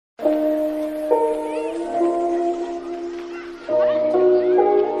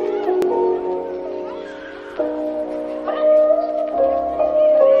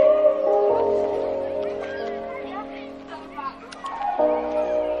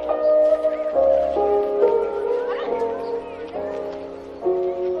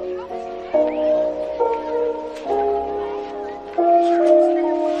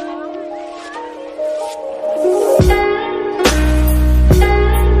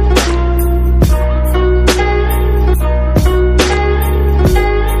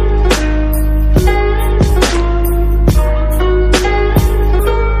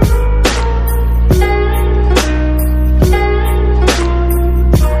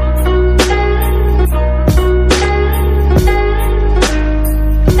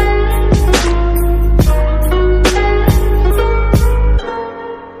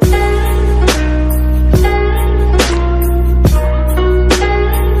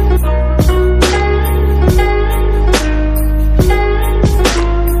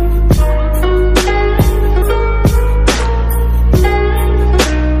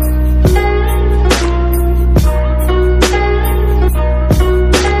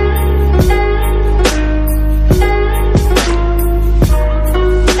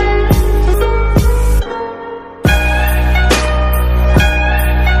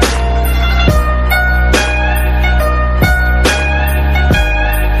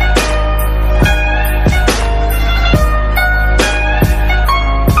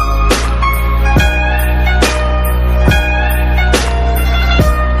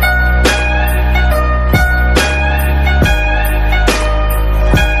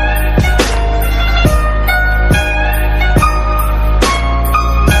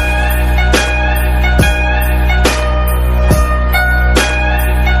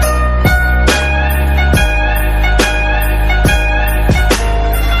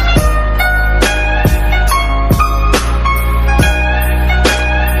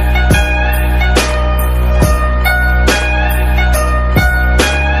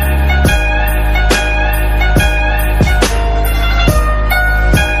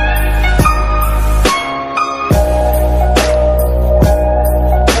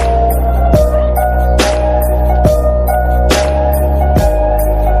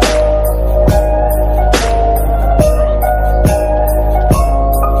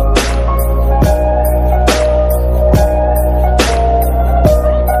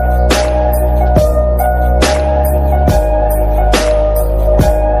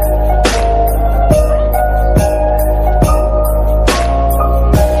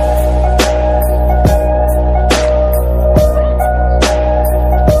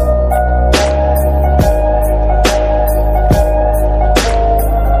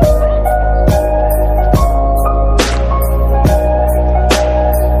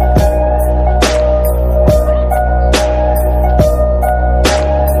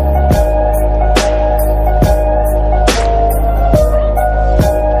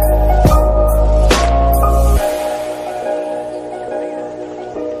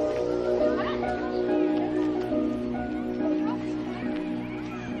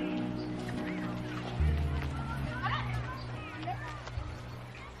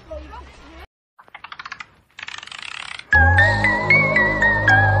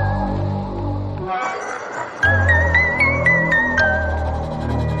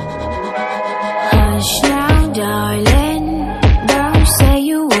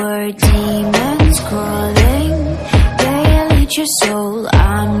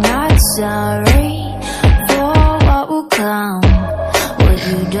I'm not sorry for what will come, what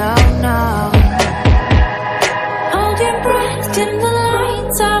you don't know. Hold your breath, dim the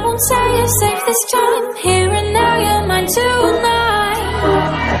lights, I won't say you're safe this time. Here and now, you're mine tonight.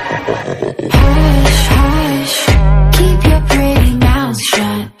 Hush, hush, keep your pretty mouth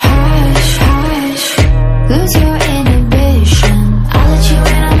shut. Hush, hush, lose your inhibition. I'll let you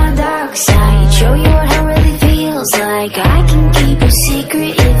in on my dark side, show you what hell really feels like. I can keep a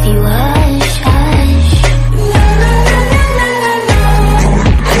secret if you hush, hush.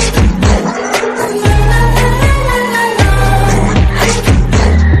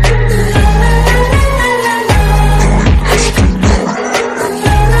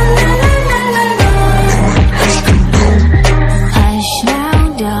 Hush now,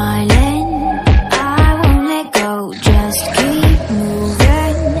 darling, I won't let go. Just keep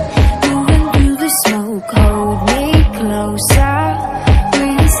moving, moving through the smoke. Hold me closer, we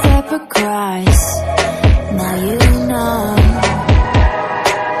step across. Now you know.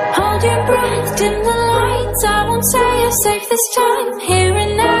 Hold your breath, dim the lights, I won't say you're safe this time. Here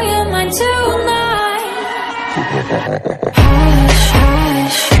and now, you're mine tonight. Hush,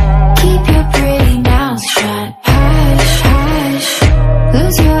 hush, keep your pretty mouth shut. Hush, hush,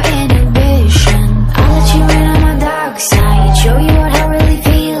 lose your inhibition. I'll let you in on my dark side, show you what hell really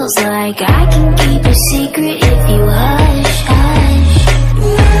feels like. I can keep a secret if you hush, hush.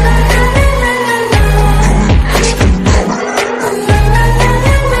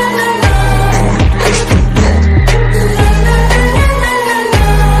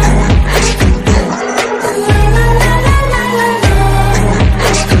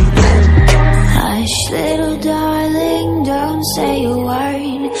 Hush, little darling, don't say a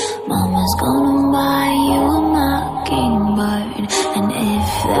word. Mama's gonna buy you a mockingbird. And if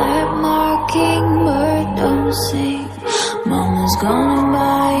that mockingbird don't sing, Mama's gonna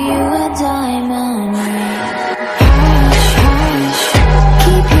buy you a diamond ring. Hush, hush,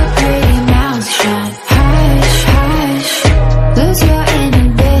 keep your pretty mouth shut. Hush, hush, lose your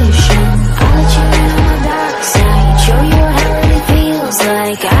inhibition. I'll let you in on my dark side, show you what hell really feels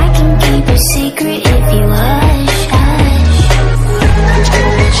like. I can keep a secret if you hush, hush.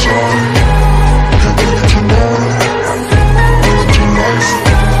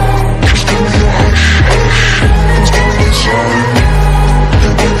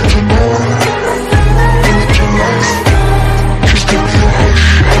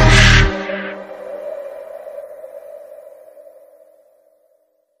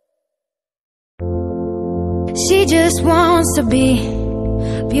 She just wants to be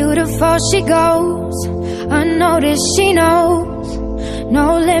beautiful, she goes unnoticed, she knows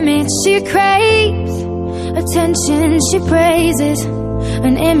no limits, she craves attention, she praises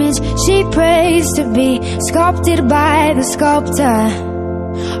an image she prays to be sculpted by the sculptor.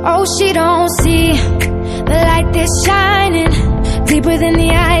 Oh, she don't see the light that's shining deeper than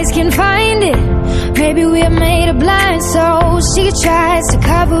the eyes can find it. Maybe we're made of blind souls. She tries to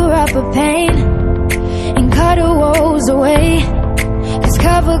cover up her pain and cut her woes away, 'cause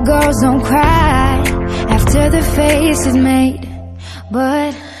cover girls don't cry after the face is made.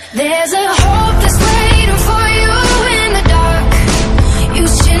 But there's a hope that's waiting for you in the dark. You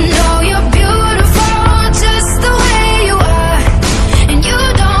should know you're beautiful just the way you are, and you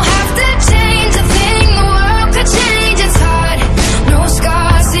don't have to change a thing. The world could change, it's hard. No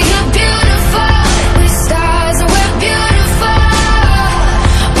scars, see you're beautiful. With stars and we're beautiful.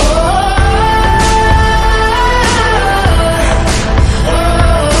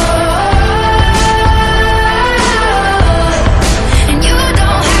 And you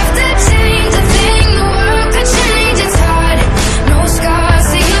don't have to change a thing. The world could change, it's hard. No scars,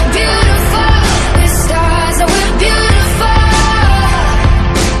 see you're beautiful. With stars and we're beautiful.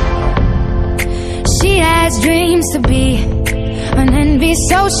 She has dreams to be an envy,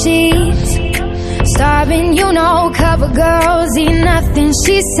 so she's starving, you know. Cover girls eat nothing,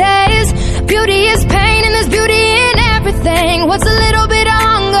 she says. Beauty is pain and there's beauty in everything. What's a little bit of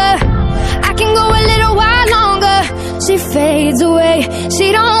hunger? I can go a little while longer. She fades away,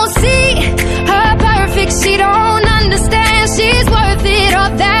 she don't see her perfect, she don't understand she's worth it.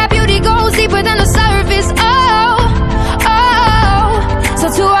 All that beauty goes deeper than the surface. Oh, oh. So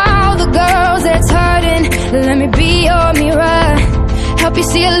to all the girls that's hurting, let me be your mirror, help you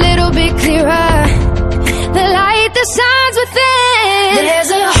see a little bit clearer, the light that shines within.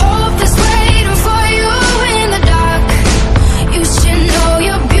 There's a hope that's waiting for you in the dark. You should know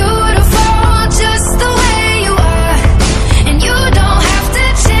you're beautiful just the way you are, and you don't have to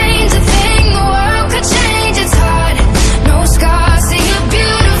change a thing. The world could change, it's hard. No scars, see you're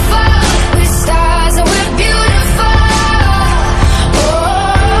beautiful. With stars and we're beautiful.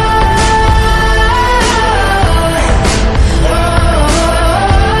 Oh,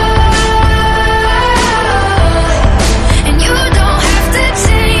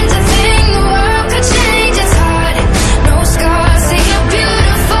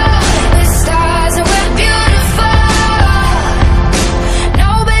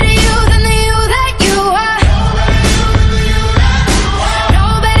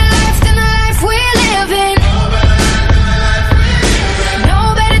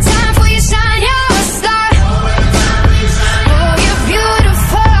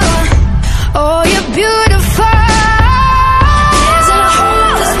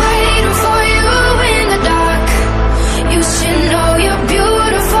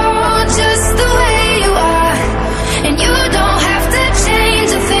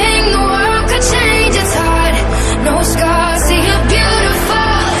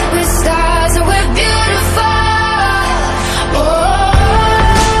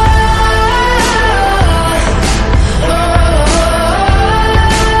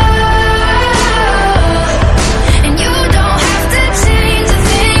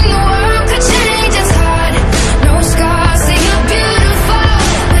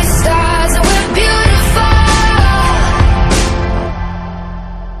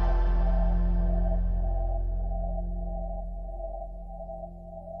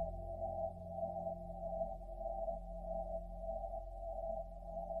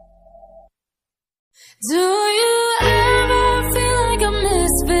 Do you ever feel like a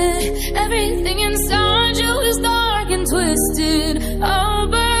misfit? Everything inside you is dark and twisted. Oh,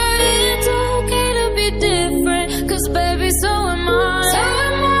 but it's okay to be different, 'cause baby, so am I. So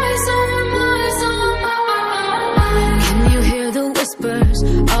am I, so am I, so am I. Can you hear the whispers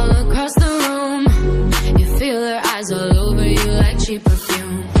all across the room? You feel her eyes all over you like cheap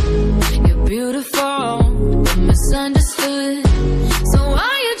perfume. You're beautiful, but misunderstood. So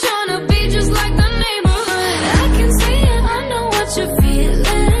why you tryna be just like the neighborhood? I can see it, I know what you're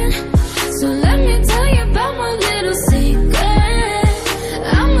feeling. So let me tell you about my little secret.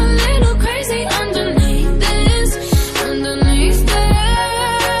 I'm a little crazy underneath this, underneath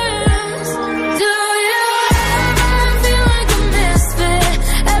this. Do you ever feel like a misfit?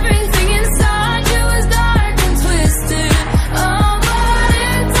 Everything inside you is dark and twisted. Oh, but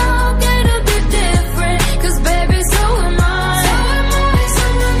it's okay to be different, 'cause baby, so am I. So am I, so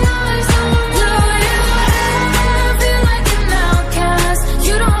am I, so am I. Do you ever feel like an outcast?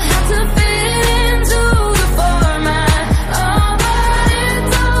 You don't have to fit into the format. Oh, but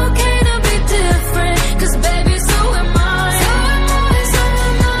it's okay to be different, 'cause baby, so am I. So am I, so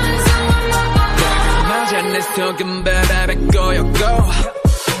am I, so am I. 맞아 내 속은 바람에 꼬였고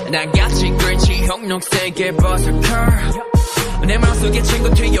나같이 그렇지 형록색의 버섯 curl 내 마음속에 친구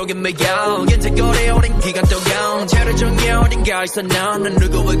뒤여긴 매일 이제 오래 오랜 기간 동안 제일 중에 어딘가 있어 넌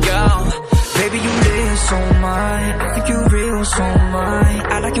누구일까. Baby, you live so mine. I think you real so mine.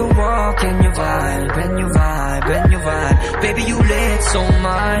 I like your walk and your vibe, and your vibe, and your vibe. Baby, you lit so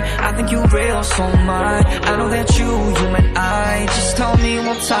mine. I think you real so mine. I know that you and I. Just tell me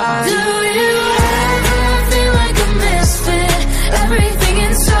one time. Do you ever feel like a misfit? Everything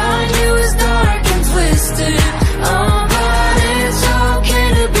inside you is dark and twisted. Oh, but it's okay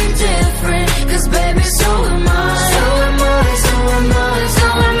to be different, 'cause baby, so am I. So am I, so am I, so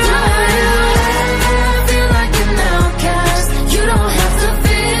am I. Do you ever feel like an outcast? You don't have to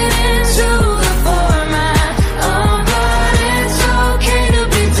fit into the format. Oh, but it's okay to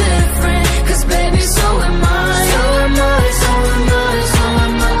be different, 'cause baby, so am I. So am I, so am I, so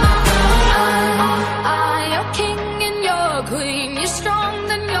am I. You're king and you're queen. You're strong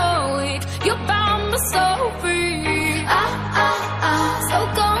then you're weak. You're bound but so free. So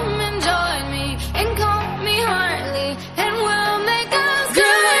come and join me and call me Harley, and we'll make us good. Do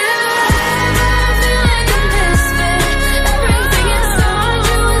you ever feel like a misfit? Everything inside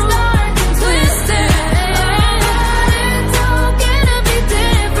you is dark and twisted. Oh, but it's okay to be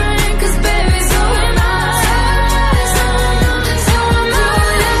different, 'cause baby, so am I. So am I, so am I.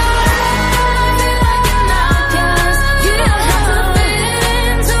 Do you ever feel like an outcast? You don't have to fit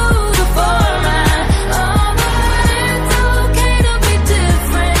into the format. Oh, but it's okay to be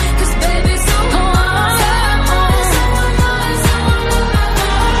different, 'cause baby, so am I. So am I, so am I, so am I.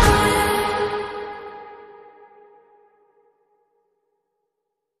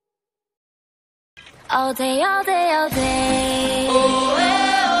 All day, all day, all day.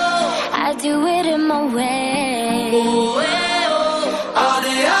 I do it in my way. All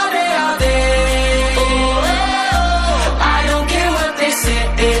day, all day, all day. I don't care what they say.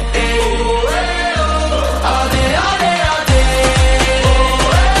 All day, all day, all day.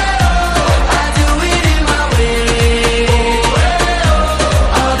 I do it in my way.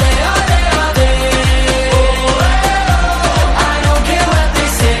 All day, all day, all day. I don't care what they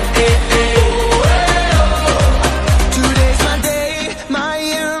say. Today's my day, my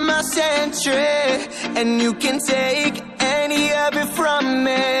year, my century, and you can take any of it from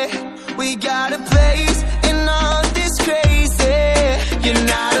me. We gotta play